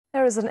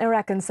There is an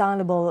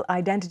irreconcilable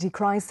identity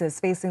crisis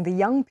facing the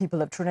young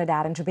people of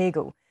Trinidad and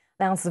Tobago.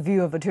 That's the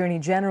view of Attorney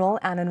General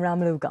Anand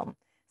Ramlugam.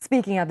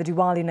 Speaking at the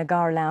Diwali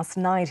Nagar last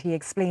night, he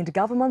explained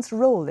government's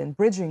role in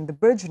bridging the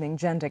burgeoning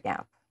gender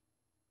gap.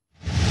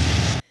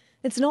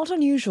 It's not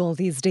unusual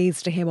these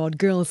days to hear about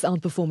girls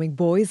outperforming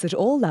boys at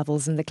all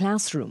levels in the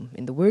classroom,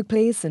 in the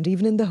workplace and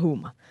even in the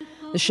home.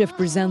 The shift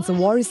presents a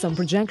worrisome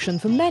projection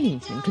for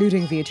many,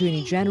 including the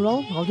Attorney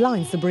General,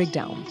 outlines the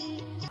breakdown.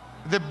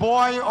 The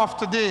boy of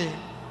today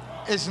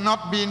is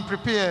not being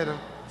prepared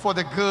for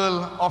the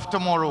girl of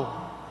tomorrow.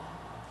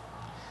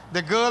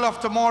 The girl of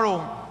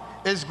tomorrow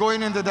is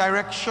going in the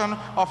direction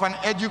of an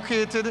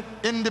educated,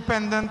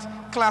 independent,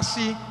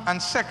 classy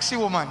and sexy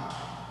woman.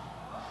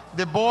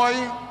 The boy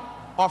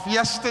of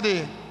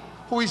yesterday,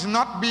 who is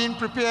not being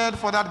prepared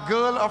for that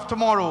girl of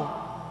tomorrow,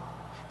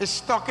 is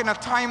stuck in a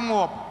time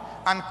warp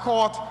and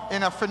caught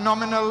in a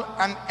phenomenal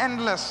and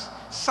endless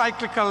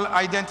cyclical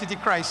identity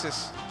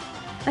crisis.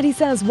 And he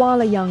says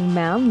while a young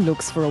man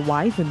looks for a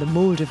wife in the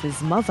mold of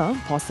his mother,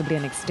 possibly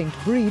an extinct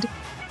breed,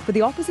 for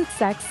the opposite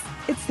sex,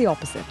 it's the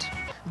opposite.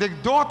 The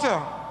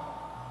daughter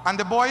and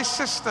the boy's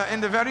sister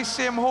in the very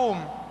same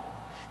home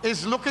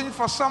is looking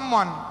for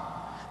someone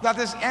that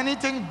is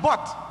anything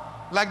but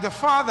like the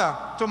father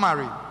to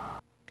marry.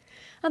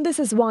 And this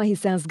is why he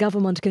says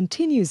government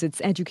continues its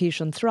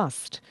education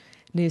thrust.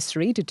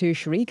 Nursery to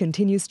tertiary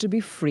continues to be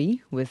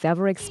free with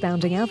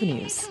ever-expanding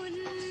avenues.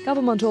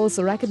 Government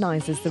also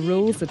recognizes the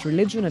roles that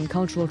religion and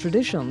cultural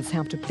traditions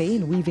have to play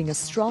in weaving a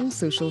strong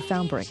social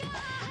fabric.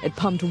 It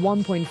pumped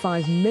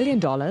 $1.5 million,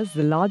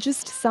 the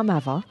largest sum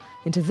ever,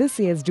 into this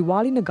year's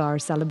Diwali Nagar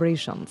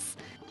celebrations.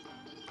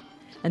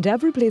 And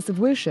every place of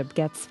worship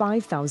gets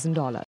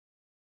 $5,000.